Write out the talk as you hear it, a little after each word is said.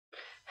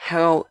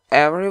Hello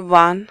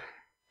everyone.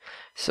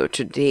 So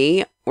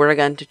today we're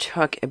going to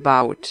talk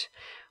about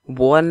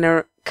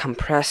water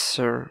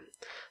compressor.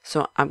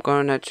 So I'm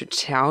gonna to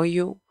tell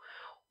you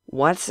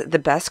what's the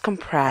best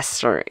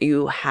compressor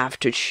you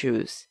have to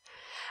choose.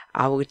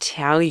 I will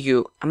tell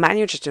you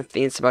many interesting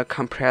things about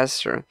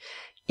compressor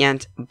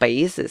and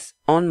basis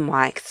on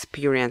my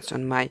experience,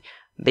 on my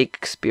big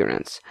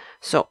experience.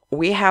 So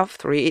we have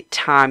three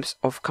types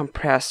of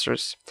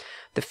compressors.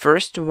 The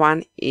first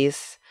one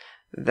is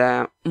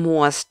the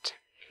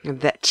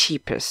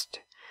cheapest.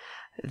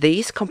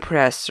 This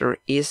compressor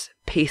is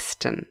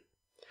piston.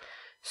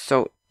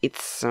 So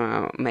it's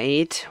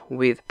made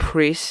with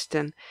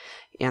piston,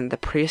 and the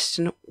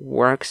piston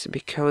works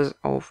because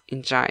of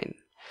engine.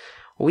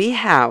 We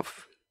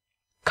have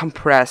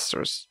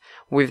compressors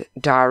with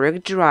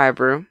direct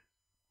driver,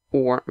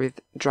 or with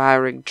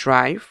direct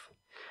drive,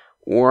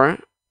 or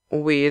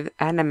with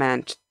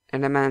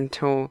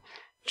elemental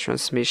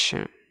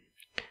transmission.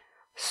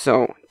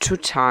 So two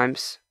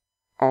types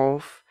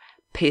of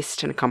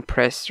piston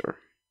compressor.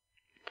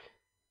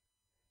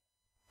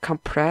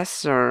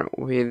 Compressor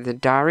with the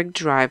direct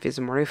drive is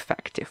more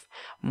effective,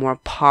 more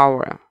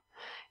power,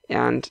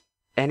 and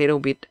a little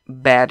bit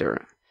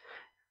better.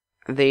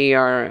 They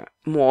are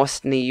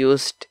mostly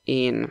used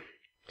in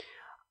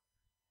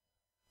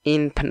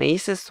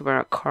places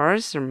where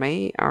cars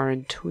are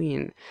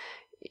doing,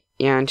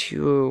 and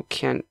you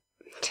can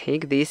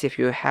take this if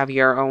you have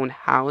your own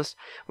house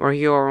or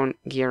your own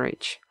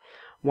garage.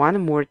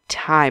 One more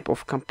type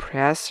of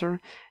compressor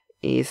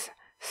is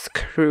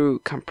screw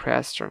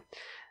compressor.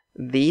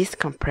 These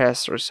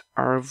compressors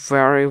are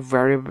very,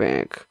 very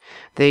big.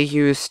 They're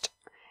used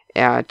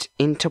at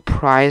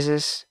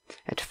enterprises,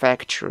 at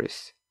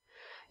factories.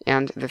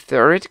 And the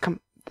third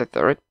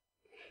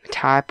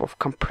type of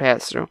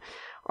compressor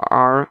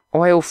are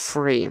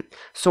oil-free.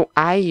 So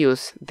I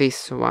use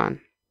this one.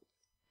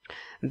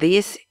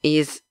 This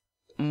is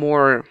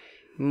more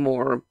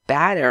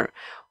better,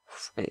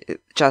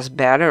 just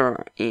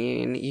better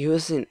in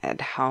using at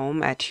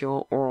home, at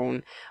your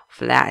own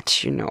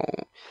flat,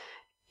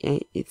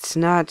 It's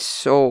not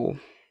so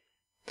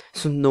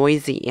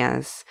noisy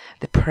as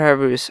the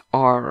previous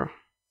are.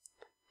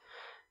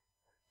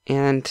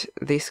 And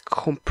this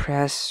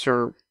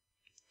compressor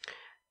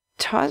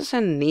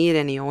doesn't need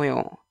any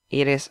oil.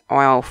 It is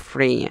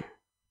oil-free.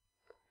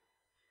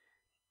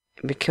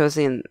 Because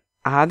in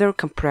other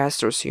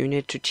compressors you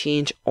need to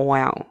change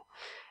oil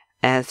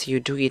as you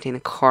do it in a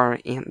car,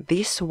 and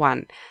this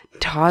one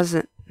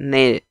doesn't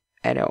need it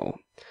at all.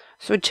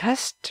 So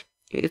it's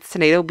a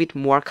little bit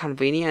more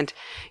convenient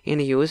in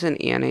using,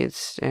 and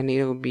it's a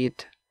little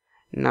bit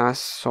not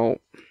so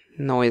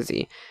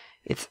noisy.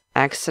 It's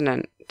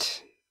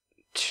excellent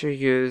to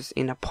use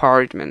in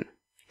apartment.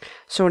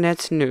 So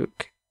let's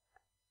look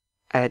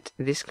at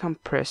this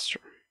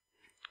compressor.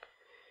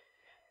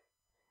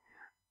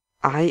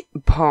 I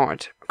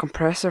bought a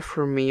compressor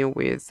for me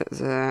with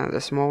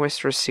the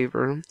smallest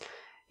receiver.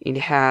 It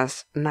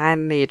has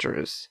 9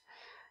 liters.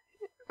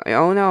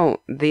 Oh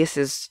no, this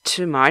is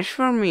too much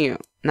for me.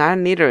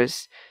 9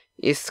 liters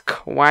is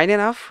quite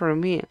enough for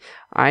me.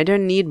 I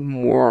don't need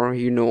more,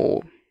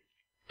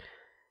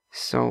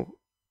 So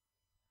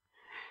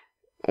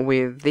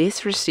with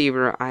this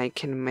receiver I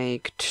can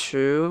make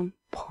 2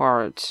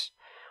 parts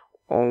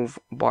of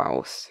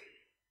boils.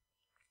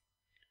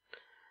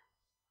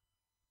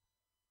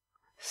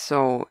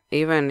 So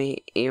even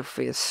if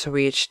it's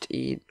switched,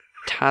 it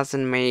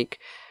doesn't make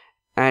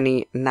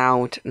any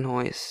loud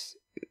noise.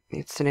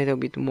 It's a little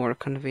bit more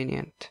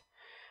convenient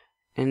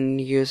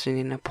and using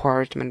in an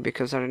apartment,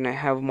 because I don't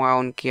have my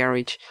own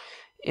garage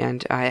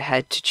and I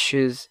had to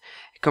choose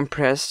a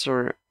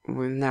compressor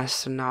with not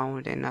so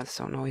loud and not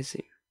so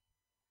noisy.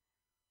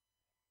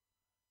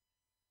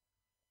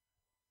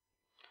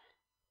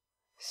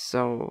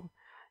 So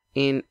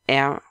we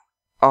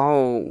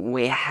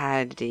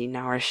had in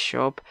our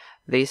shop,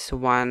 this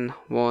one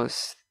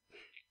was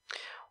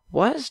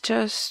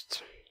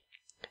just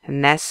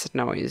less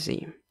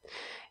noisy,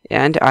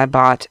 and I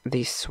bought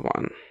this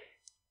one.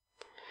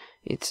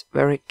 It's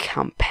very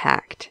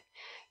compact,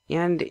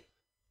 and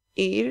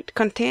it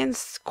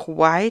contains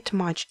quite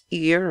much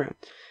air,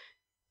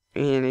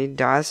 and it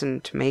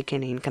doesn't make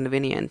any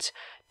inconvenience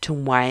to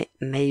my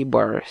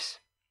neighbors.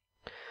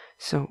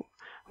 So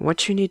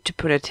what you need to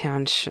put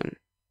attention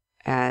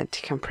at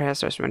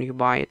compressors when you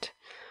buy it.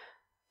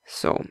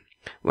 So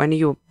when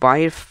you buy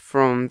it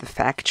from the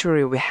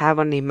factory, we have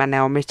only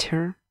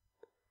manometer.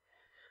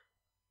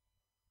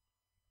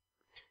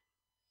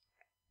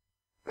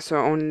 So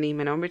only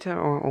manometer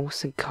or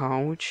also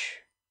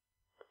gauge.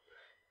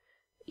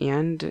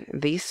 And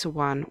this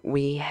one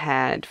we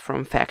had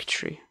from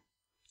factory.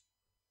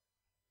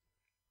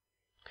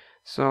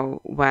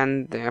 So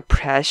when the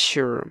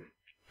pressure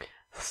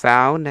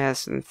fell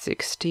less than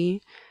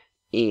 60,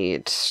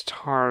 it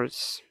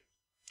starts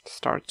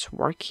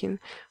working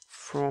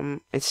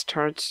it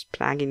starts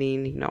plugging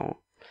in,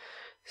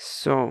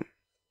 So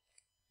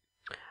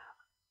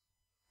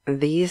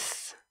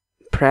this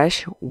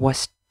pressure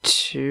was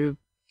too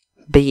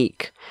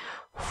big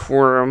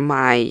for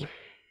my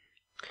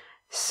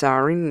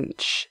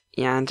syringe,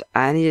 and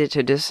I needed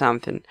to do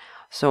something,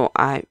 so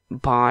I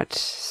bought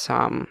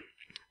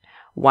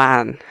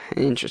one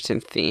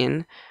interesting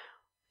thing,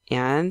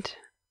 and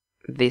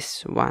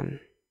this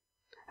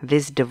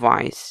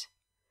device.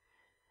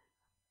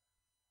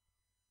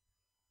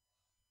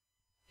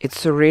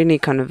 It's a really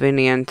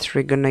convenient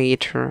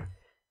regulator.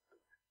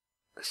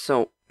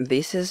 So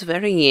this is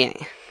very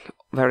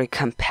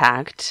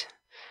compact.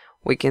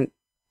 We can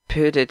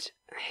put it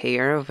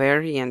here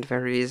very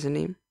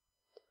easily.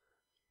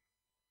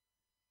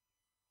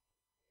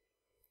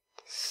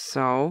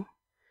 So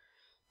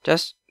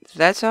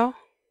that's all.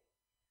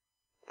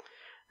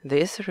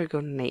 This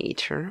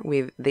regulator,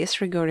 with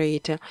this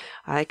regulator,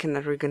 I can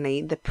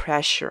regulate the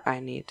pressure I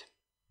need.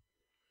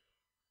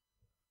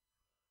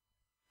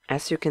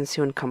 As you can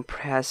see on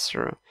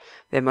compressor,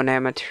 the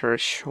manometer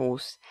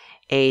shows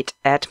 8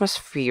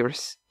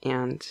 atmospheres,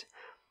 and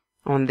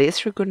on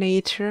this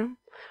regulator,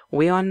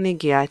 we only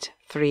get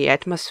 3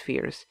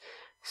 atmospheres,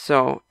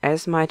 so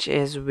as much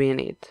as we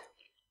need.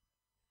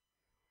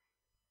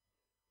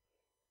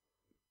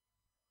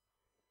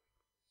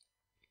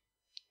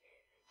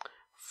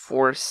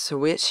 For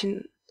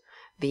switching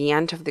the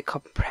end of the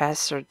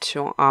compressor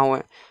to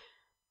our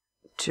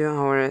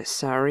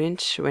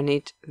syringe, we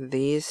need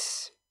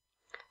this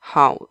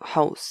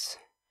hose.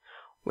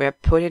 We're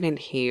putting it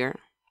here,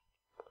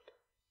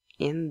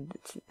 and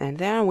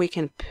then we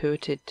can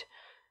put it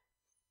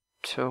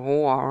to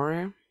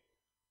our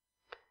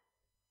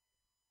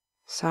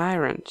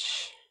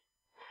syringe.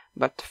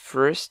 But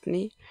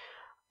firstly,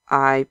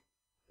 I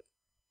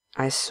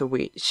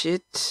switch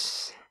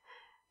it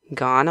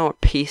gun or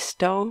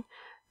pistol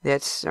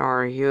that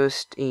are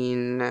used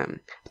in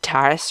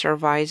tire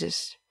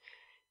services,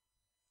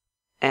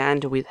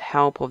 and with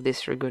help of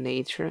this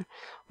regulator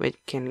we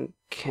can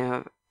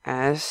have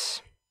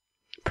as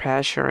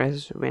pressure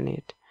as we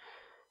need.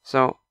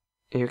 So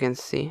you can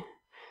see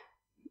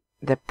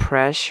the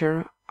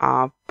pressure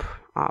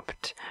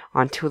upped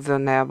until the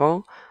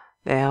level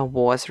that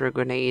was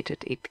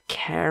regulated. It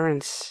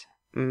guarantees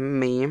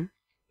me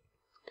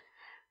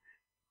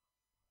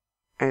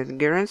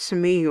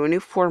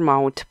uniform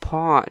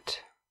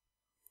output.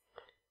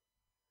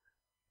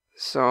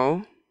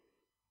 So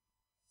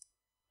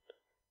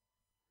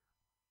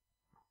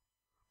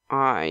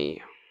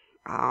I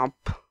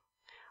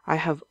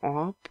have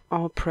up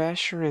all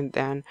pressure, and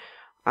then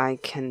I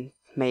can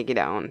make it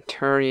down,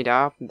 turn it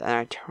up, then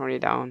I turn it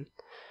down.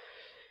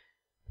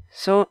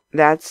 So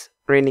that's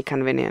really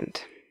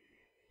convenient.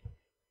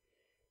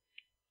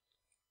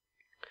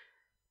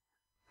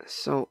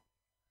 So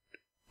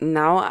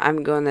now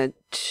I'm gonna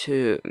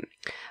to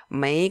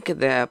make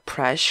the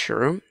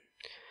pressure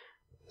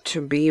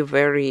to be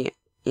very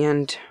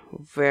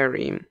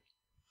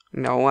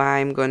low.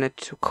 I'm gonna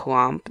to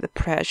clamp the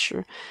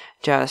pressure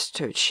just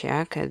to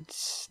check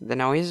it's the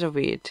noise of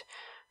it,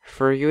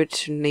 for you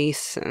to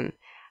listen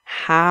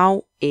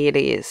how it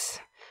is.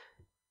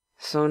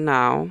 So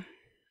now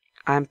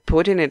I'm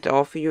putting it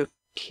off. You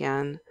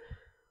can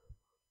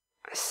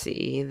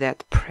see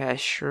that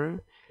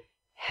pressure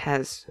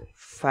has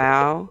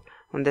fell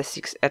on the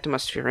 6th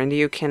atmosphere, and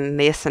you can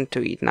listen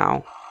to it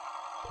now.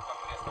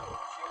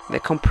 The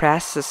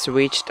compressor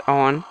switched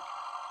on.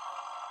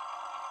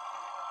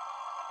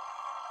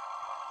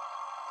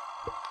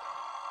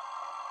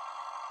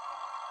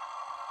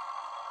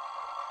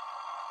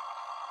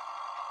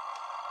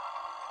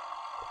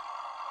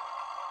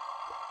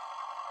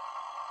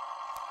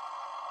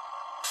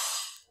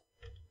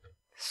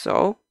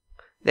 So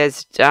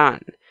that's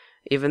done.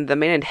 Even the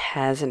minute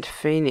hasn't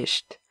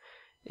finished,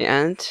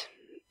 and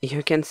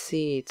you can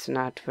see it's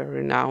not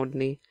very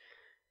loudly.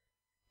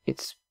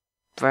 It's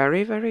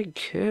very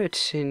good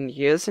in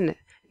using it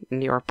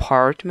in your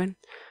apartment.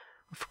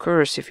 Of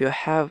course, if you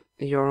have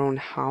your own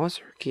house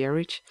or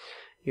garage,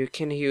 you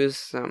can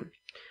use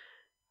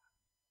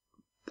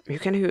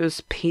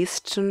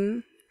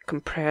piston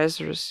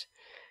compressors.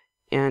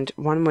 And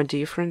one more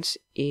difference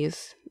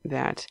is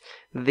that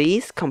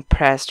these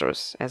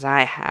compressors, as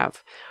I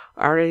have,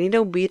 are a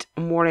little bit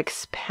more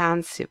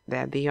expensive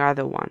than the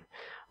other one.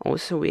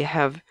 Also, we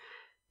have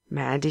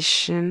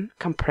Madison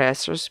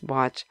compressors,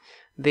 but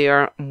they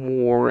are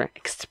more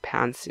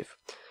expensive.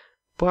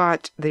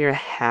 But their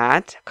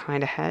head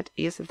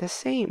is the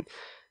same.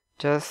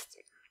 Just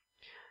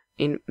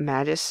in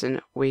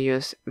Madison, we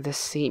use the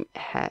same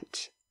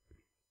head.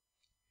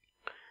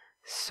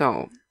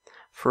 So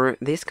for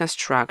this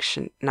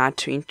construction not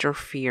to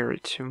interfere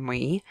to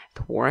me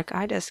at work,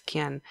 I just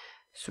can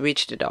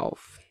switch it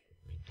off,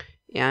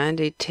 and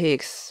it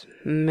takes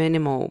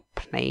minimal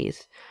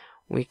place.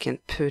 We can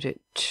put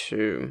it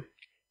to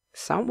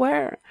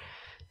somewhere.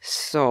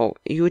 So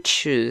you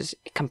choose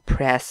a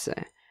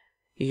compressor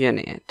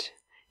unit.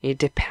 It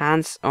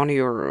depends on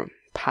your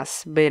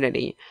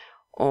possibility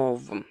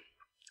of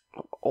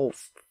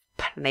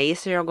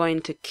place you're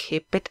going to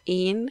keep it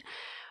in,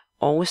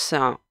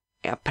 also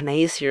a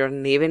place you're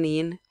living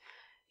in.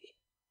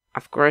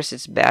 Of course,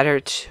 it's better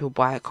to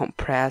buy a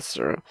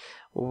compressor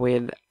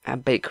with a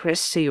big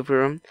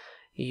receiver.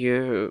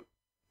 you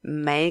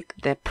make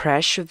the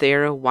pressure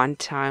there one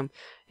time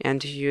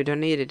and you don't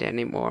need it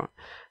anymore.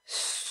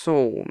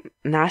 So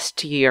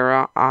last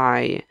year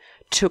I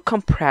took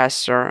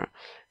compressor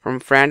from a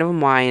friend of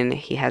mine.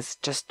 He has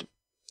just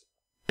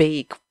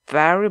big,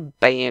 very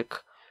big,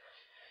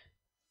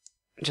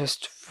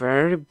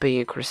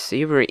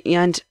 receiver,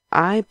 and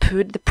I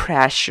put the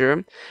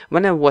pressure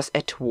when I was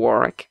at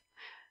work,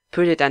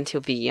 put it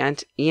until the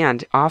end,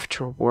 and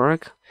after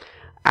work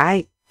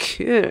I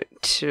could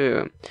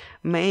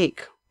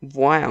make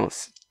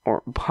boils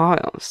or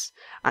boils.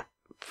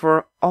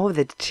 For all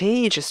the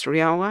day, just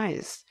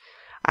realized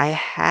I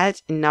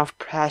had enough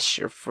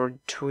pressure for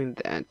doing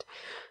that.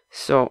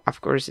 So of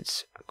course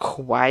it's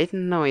quite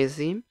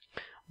noisy,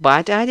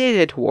 but I did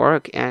it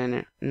work,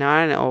 and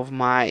none of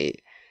my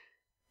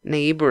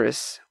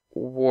neighbors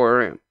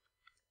were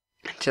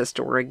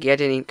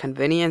getting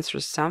inconvenience or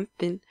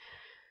something.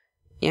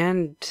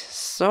 And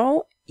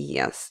so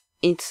yes,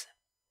 it's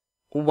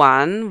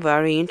one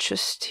very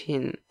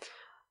interesting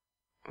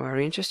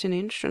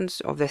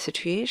instance of the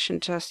situation.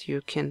 Just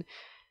you can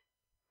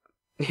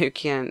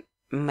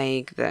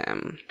make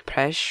the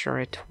pressure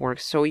it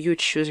works. So you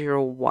choose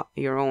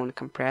your own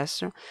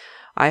compressor.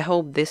 I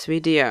hope this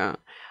video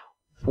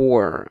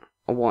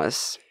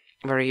was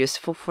very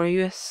useful for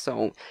you.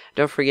 So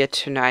don't forget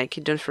to like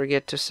it, don't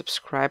forget to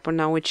subscribe on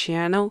our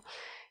channel,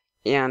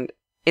 and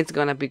it's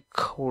gonna be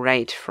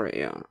great for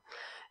you.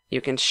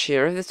 You can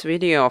share this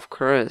video, of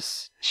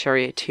course, share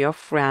it to your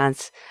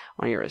friends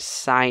on your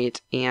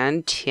site,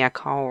 and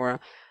check our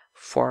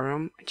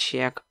forum,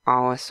 check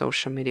our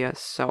social media.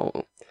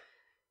 So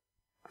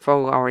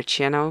follow our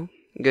channel.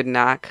 Good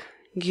luck.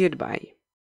 Goodbye.